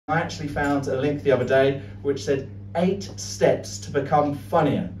I actually found a link the other day which said 8 steps to become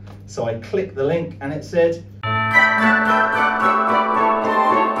funnier. So I clicked the link and it said,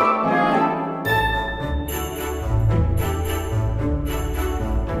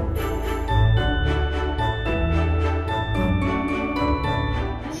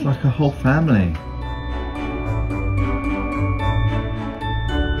 it's like a whole family.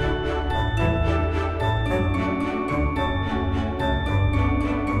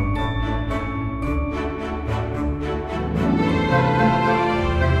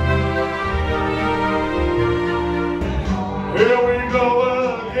 Here we go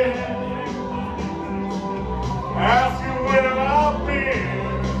again, asking where I've been.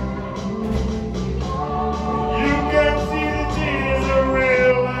 You can see the tears are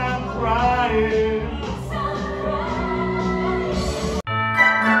real and crying.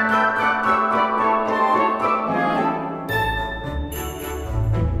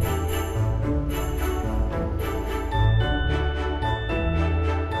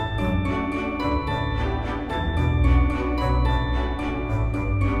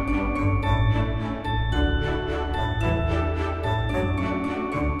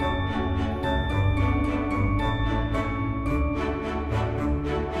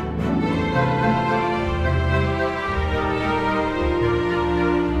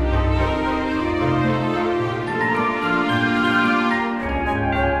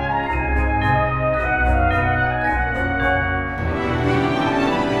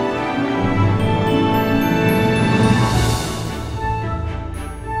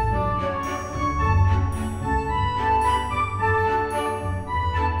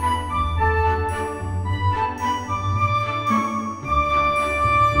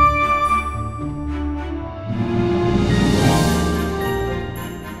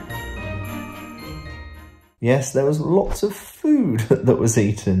 Yes, there was lots of food that was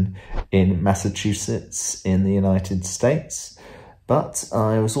eaten in Massachusetts in the United States, but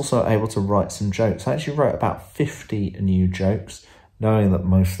I was also able to write some jokes. I actually wrote about 50 new jokes, knowing that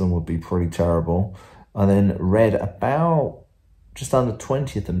most of them would be pretty terrible. I then read about just under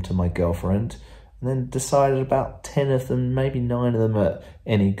 20 of them to my girlfriend, and then decided about 10 of them, maybe 9 of them are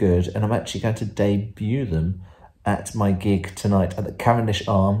any good, and I'm actually going to debut them at my gig tonight at the Cavendish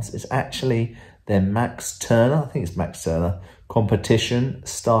Arms. It's actually their Max Turner, I think it's Max Turner, competition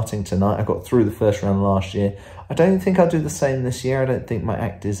starting tonight. I got through the first round last year. I don't think I'll do the same this year. I don't think my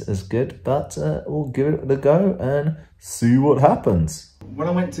act is as good, but we'll give it a go and see what happens. when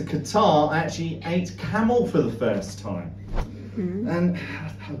I went to Qatar, I actually ate camel for the first time. And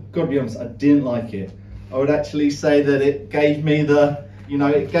I've got to be honest, I didn't like it. I would actually say that it gave me the,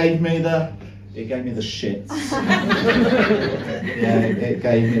 it gave me the shits. Yeah, it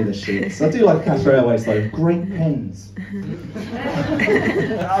gave me the shits. I do like Qatar Airways though, great pens.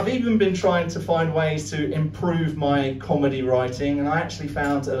 I've even been trying to find ways to improve my comedy writing, and I actually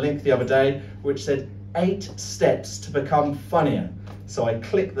found a link the other day which said 8 steps to become funnier. So I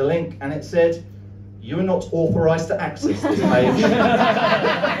clicked the link and it said, "You are not authorised to access this page."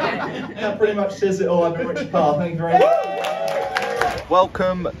 That pretty much says it all. I've been Richard Parr, thank you very much.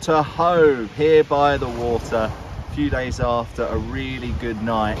 Welcome to Hove, here by the water, a few days after a really good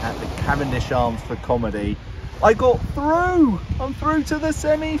night at the Cavendish Arms for comedy. I got through! I'm through to the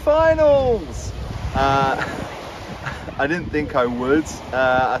semi-finals! I didn't think I would.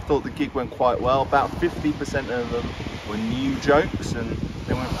 I thought the gig went quite well. About 50% of them were new jokes and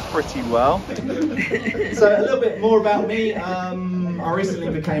they went pretty well. So a little bit more about me. I recently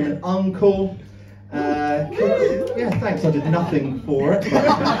became an uncle. Yeah, thanks, I did nothing for it.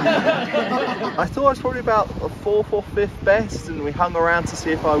 I thought I was probably about a 4th or 5th best, and we hung around to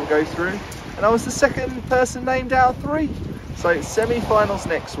see if I would go through, and I was the 2nd person named out of 3. So semi-finals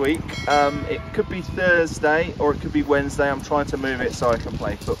next week. It could be Thursday or it could be Wednesday. I'm trying to move it so I can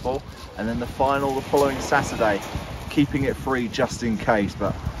play football, and then the final the following Saturday, keeping it free just in case,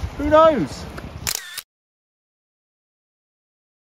 but who knows.